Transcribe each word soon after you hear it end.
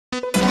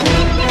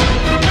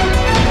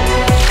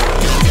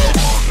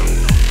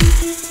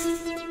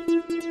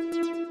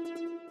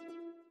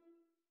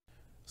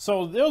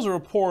So there was a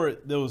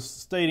report that was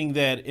stating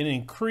that an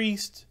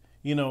increased,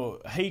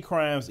 hate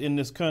crimes in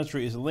this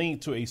country is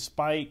linked to a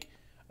spike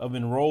of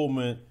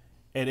enrollment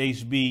at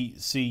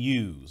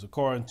HBCUs,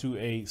 according to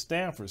a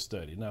Stanford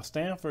study. Now,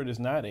 Stanford is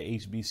not a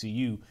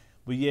HBCU,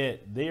 but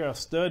yet they are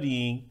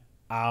studying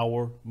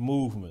our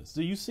movements.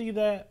 Do you see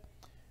that?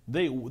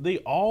 They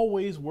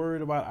always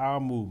worried about our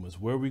movements,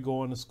 where we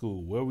going to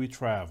school, where we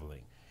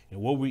traveling,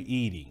 and what we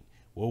eating,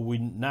 what we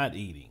not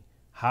eating,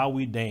 how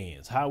we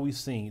dance, how we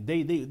sing.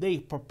 They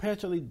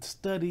perpetually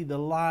study the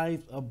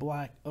lives of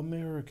Black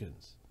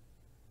Americans.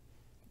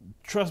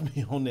 Trust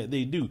me on that,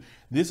 they do.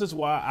 This is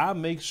why I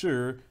make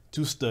sure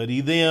to study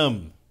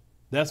them.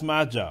 That's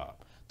my job,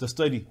 to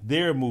study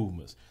their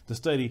movements, to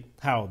study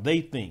how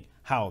they think,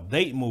 how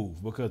they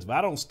move. Because if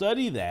I don't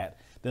study that,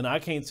 then I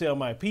can't tell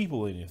my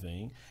people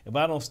anything. If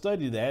I don't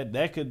study that,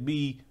 that could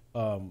be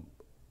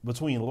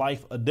between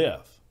life or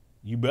death.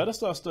 You better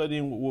start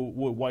studying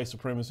what white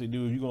supremacy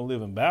do if you're going to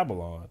live in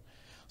Babylon.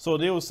 So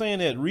they were saying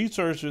that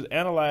researchers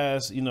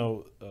analyzed,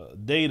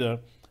 data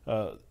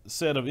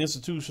set of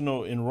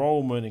institutional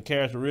enrollment and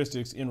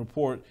characteristics in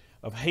report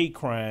of hate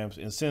crimes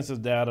and census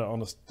data on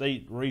the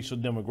state racial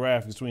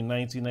demographics between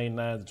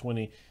 1989 to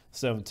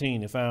 2017.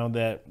 They found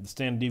that the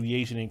standard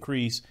deviation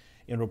increase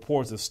in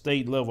reports of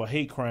state level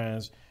hate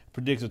crimes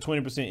predicts a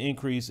 20%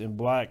 increase in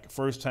Black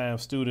first-time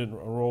student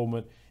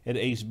enrollment at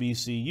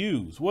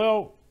HBCUs.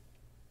 Well,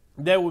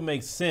 that would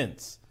make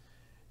sense.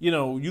 You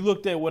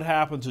looked at what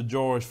happened to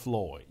George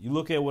Floyd. You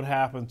look at what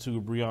happened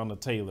to Breonna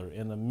Taylor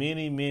and the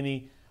many,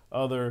 many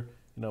other,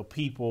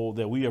 people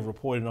that we have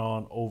reported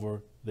on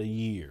over the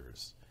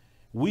years.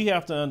 We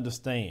have to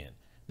understand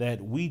that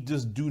we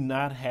just do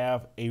not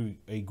have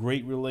a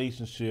great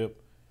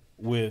relationship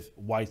with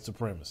white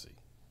supremacy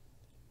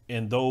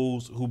and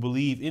those who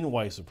believe in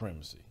white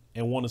supremacy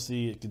and want to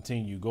see it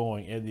continue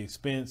going at the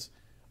expense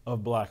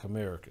of Black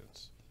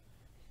Americans.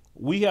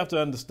 We have to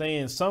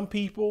understand some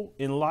people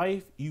in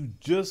life you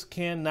just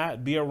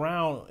cannot be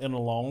around in a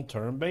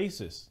long-term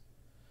basis.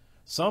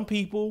 Some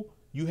people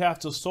you have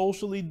to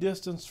socially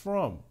distance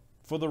from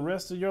for the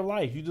rest of your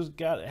life. You just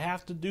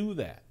have to do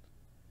that.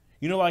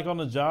 Like on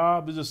the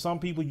job, there's just some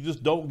people you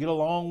just don't get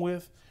along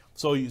with.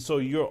 So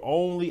your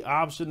only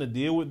option to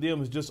deal with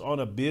them is just on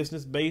a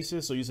business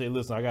basis. So you say,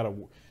 listen, I got to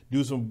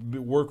do some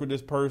work with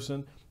this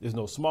person. There's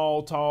no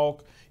small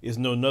talk. There's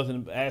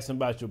nothing asking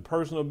about your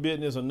personal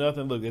business or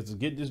nothing. Look, let's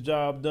get this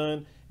job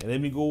done and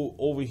let me go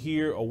over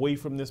here away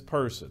from this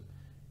person.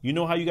 You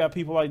know how you got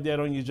people like that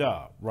on your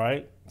job,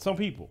 right? Some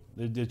people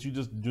that you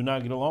just do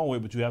not get along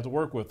with, but you have to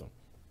work with them.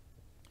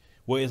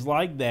 Well, it's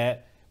like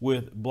that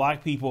with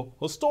Black people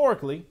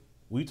historically.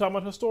 We talking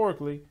about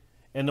historically,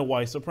 and the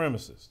white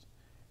supremacists.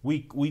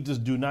 We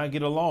just do not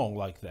get along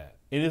like that.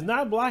 And it's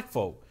not Black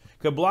folk.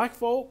 Because Black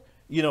folk,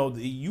 a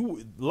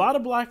lot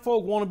of Black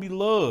folk want to be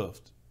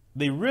loved.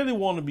 They really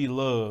want to be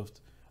loved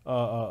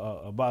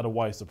by the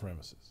white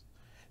supremacists.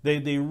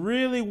 They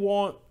really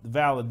want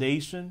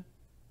validation.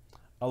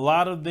 A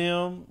lot of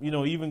them,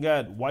 even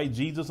got white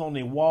Jesus on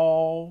their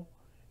wall.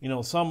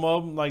 Some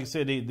of them, like I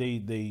said,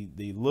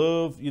 they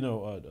love,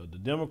 the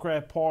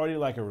Democrat Party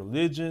like a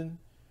religion.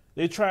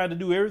 They try to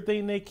do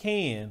everything they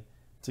can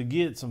to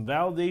get some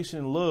validation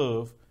and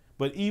love,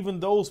 but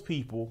even those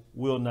people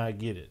will not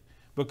get it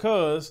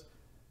because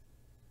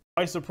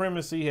white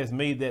supremacy has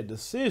made that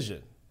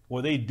decision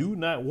where they do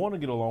not want to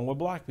get along with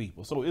Black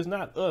people. So it's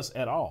not us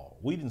at all.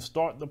 We didn't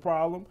start the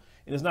problem,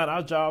 and it's not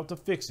our job to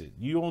fix it.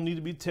 You don't need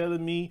to be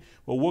telling me,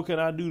 well, what can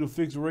I do to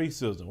fix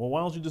racism? Well, why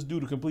don't you just do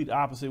the complete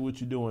opposite of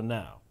what you're doing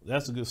now?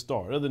 That's a good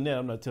start. Other than that,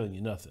 I'm not telling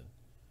you nothing.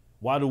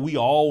 Why do we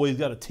always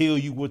got to tell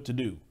you what to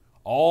do?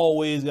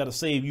 Always got to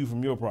save you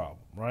from your problem,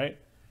 right?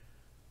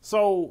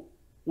 So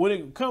when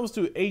it comes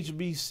to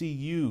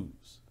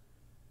HBCUs,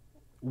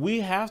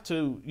 we have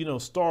to,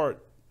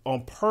 start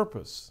on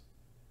purpose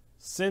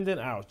sending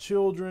our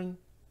children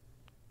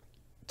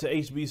to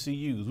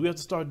HBCUs. We have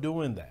to start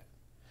doing that.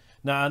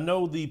 Now, I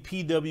know the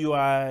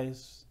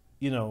PWIs,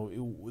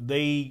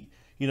 they,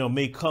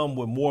 may come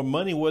with more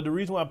money. Well, the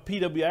reason why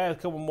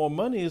PWIs come with more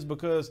money is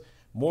because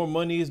more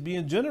money is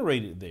being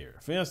generated there.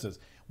 For instance,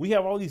 we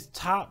have all these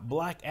top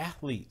Black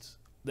athletes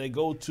that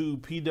go to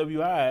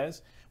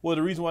PWIs. Well,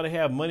 the reason why they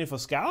have money for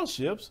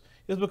scholarships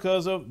is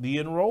because of the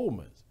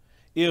enrollment.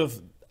 If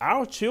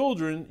our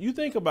children, you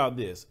think about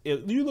this,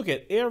 if you look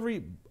at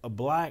every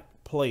Black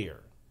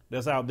player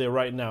that's out there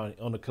right now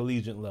on the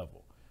collegiate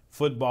level,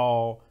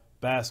 football,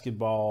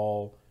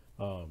 basketball,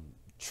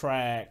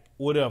 track,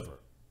 whatever,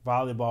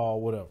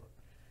 volleyball, whatever.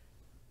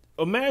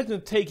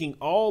 Imagine taking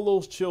all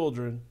those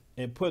children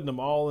and putting them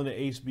all in the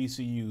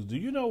HBCUs. Do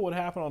you know what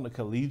happened on the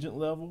collegiate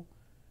level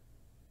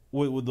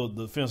with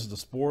the fence of the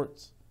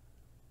sports?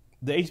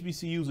 The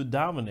HBCUs would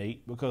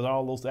dominate because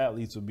all those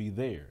athletes would be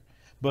there.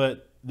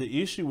 But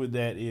the issue with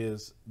that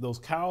is those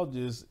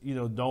colleges,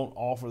 don't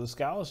offer the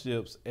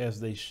scholarships as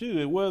they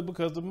should. Well,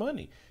 because of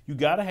money. You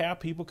got to have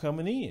people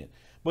coming in.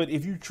 But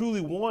if you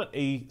truly want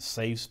a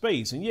safe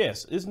space, and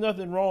yes, there's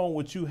nothing wrong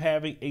with you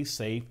having a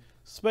safe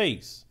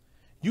space.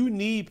 You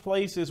need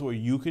places where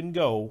you can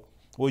go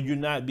Well, you're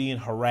not being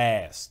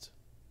harassed.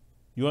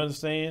 You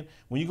understand?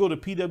 When you go to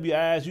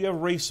PWIs, you have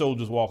race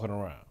soldiers walking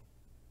around.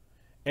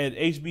 At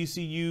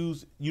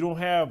HBCUs, you don't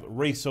have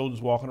race soldiers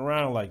walking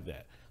around like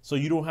that. So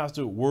you don't have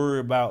to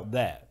worry about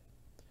that.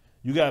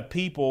 You got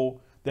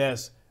people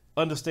that's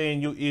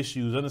understand your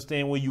issues,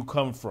 understand where you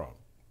come from,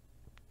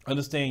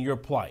 understand your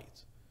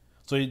plight.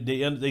 So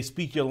they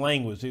speak your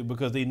language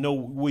because they know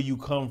where you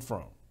come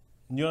from.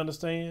 You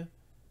understand?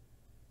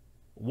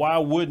 Why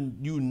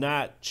wouldn't you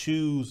not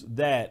choose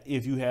that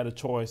if you had a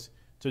choice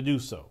to do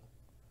so?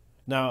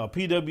 Now, a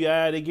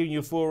PWI, they giving you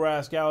a full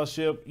ride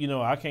scholarship. You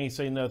know, I can't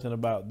say nothing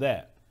about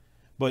that.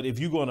 But if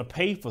you're going to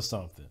pay for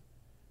something,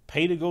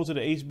 pay to go to the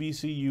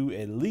HBCU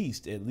at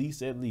least. You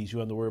don't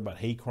have to worry about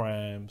hate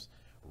crimes,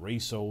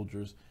 race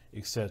soldiers,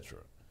 etc.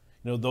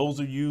 You know,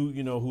 those of you,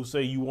 who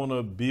say you want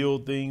to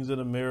build things in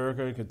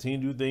America and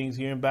continue to do things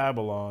here in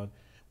Babylon,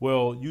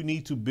 well, you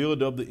need to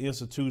build up the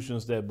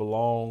institutions that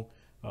belong,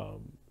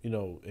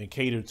 and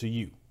cater to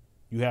you.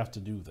 You have to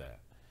do that.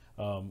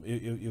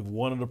 If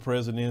one of the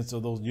presidents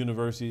of those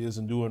universities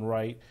isn't doing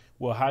right,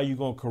 well, how are you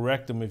going to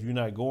correct them if you're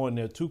not going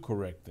there to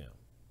correct them?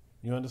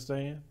 You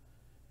understand?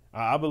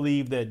 I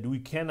believe that we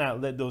cannot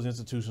let those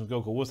institutions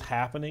go, because what's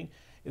happening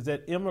is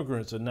that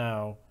immigrants are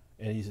now,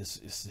 and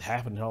it's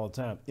happening all the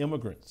time,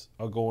 immigrants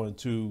are going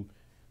to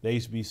the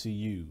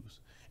HBCUs.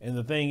 And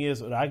the thing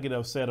is, what I get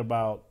upset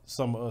about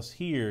some of us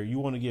here, you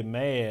want to get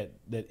mad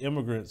that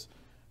immigrants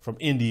from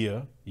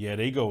India, yeah,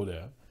 they go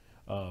there,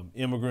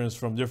 immigrants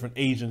from different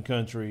Asian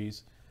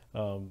countries,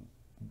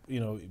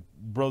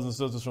 brothers and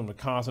sisters from the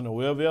continent, or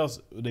wherever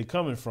else they're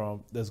coming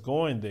from that's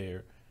going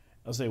there.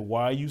 I say,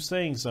 why are you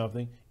saying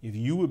something? If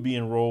you would be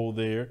enrolled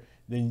there,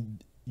 then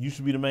you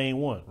should be the main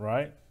one,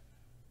 right?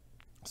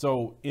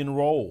 So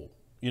enroll,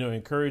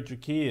 encourage your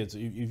kids.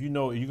 If you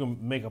know, you can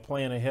make a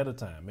plan ahead of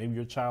time. Maybe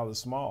your child is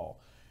small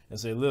and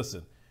say,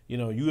 listen,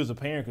 you as a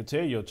parent could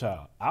tell your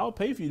child, I'll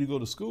pay for you to go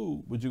to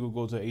school, but you're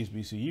going to go to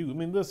HBCU. I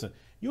mean, listen,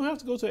 you don't have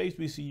to go to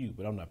HBCU,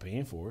 but I'm not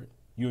paying for it.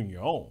 You're on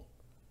your own.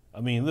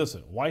 I mean,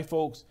 listen, white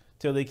folks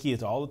tell their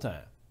kids all the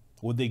time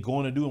what they're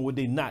going to do and what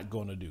they're not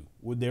going to do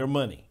with their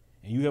money.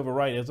 And you have a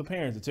right as a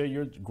parent to tell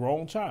your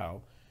grown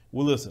child,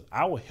 well, listen,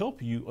 I will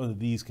help you under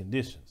these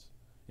conditions.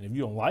 And if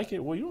you don't like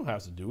it, well, you don't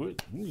have to do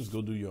it. You can just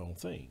go do your own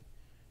thing.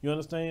 You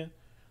understand?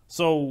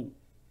 So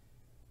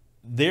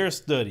they're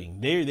studying.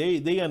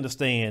 They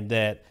understand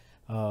that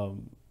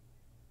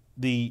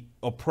the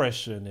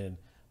oppression and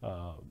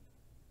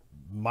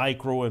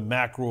micro and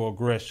macro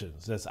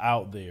aggressions that's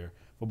out there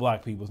for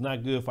black people is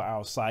not good for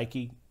our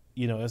psyche.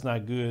 It's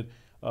not good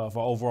for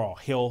overall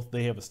health.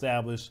 They have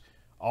established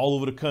all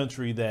over the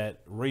country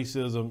that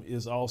racism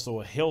is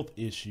also a health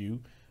issue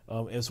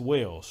as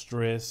well.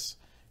 Stress,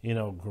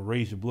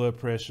 raise your blood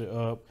pressure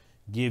up,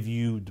 give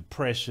you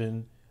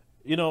depression.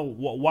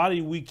 Why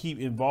do we keep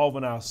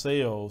involving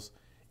ourselves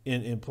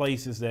in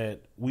places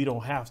that we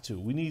don't have to?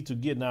 We need to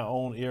get in our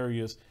own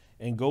areas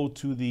and go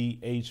to the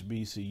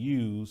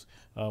HBCUs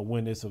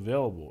when it's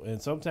available. And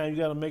sometimes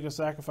you got to make a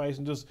sacrifice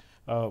and just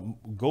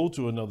go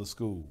to another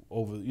school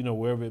over,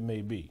 wherever it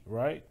may be,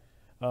 right?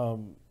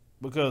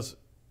 Because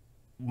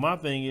my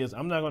thing is,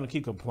 I'm not going to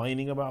keep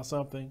complaining about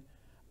something.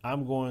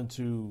 I'm going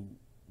to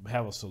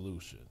have a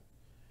solution.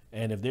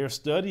 And if they're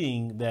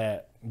studying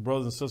that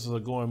brothers and sisters are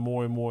going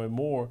more and more and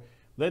more,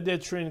 let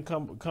that trend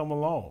come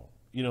along.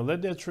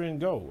 Let that trend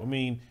go. I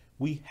mean,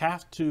 we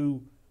have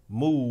to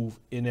move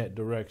in that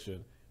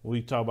direction when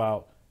we talk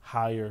about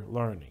higher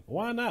learning.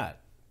 Why not?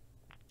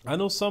 I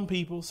know some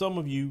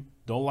of you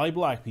don't like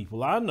black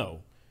people. I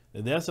know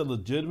that that's a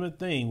legitimate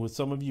thing with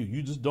some of you.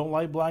 You just don't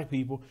like black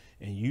people,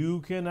 and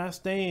you cannot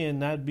stand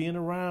not being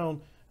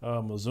around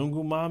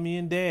Mzungu mommy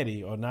and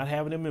daddy, or not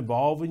having them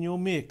involved in your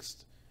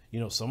mix.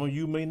 Some of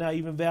you may not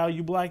even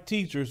value black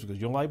teachers because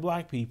you don't like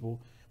black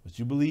people, but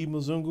you believe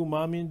Mzungu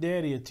mommy and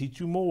daddy will teach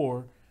you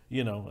more,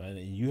 and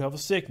you have a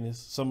sickness,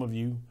 some of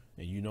you,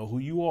 and you know who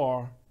you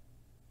are.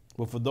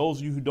 But for those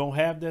of you who don't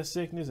have that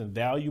sickness and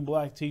value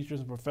black teachers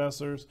and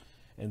professors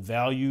and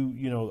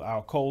value,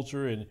 our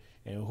culture and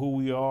who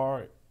we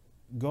are,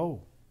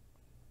 go.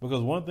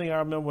 Because one thing I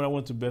remember when I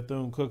went to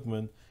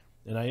Bethune-Cookman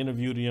and I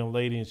interviewed a young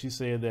lady, and she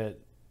said that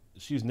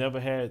she's never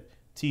had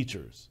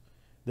teachers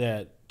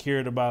that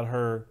cared about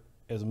her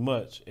as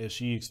much as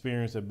she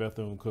experienced at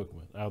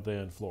Bethune-Cookman out there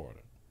in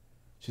Florida.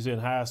 She said in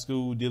high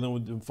school, dealing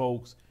with them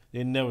folks,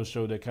 they never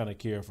showed that kind of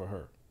care for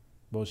her.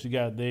 But when she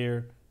got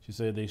there, she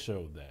said they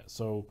showed that.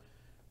 So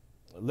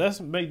let's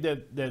make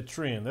that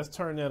trend. Let's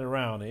turn that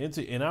around.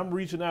 And I'm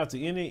reaching out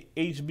to any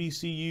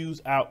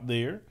HBCUs out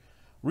there.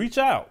 Reach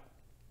out,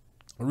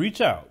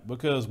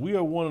 because we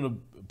are one of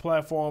the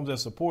platforms that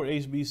support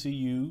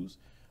HBCUs.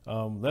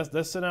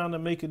 Let's sit down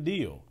and make a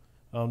deal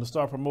to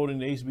start promoting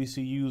the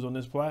HBCUs on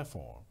this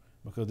platform,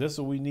 because that's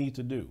what we need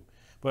to do.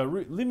 But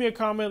leave me a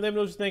comment. Let me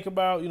know what you think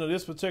about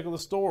this particular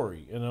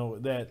story.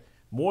 That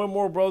more and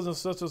more brothers and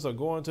sisters are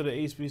going to the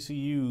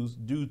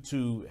HBCUs due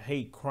to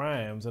hate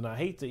crimes, and I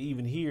hate to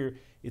even hear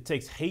it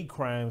takes hate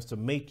crimes to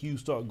make you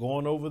start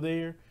going over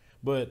there.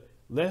 But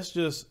let's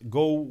just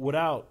go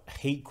without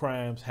hate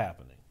crimes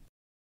happening.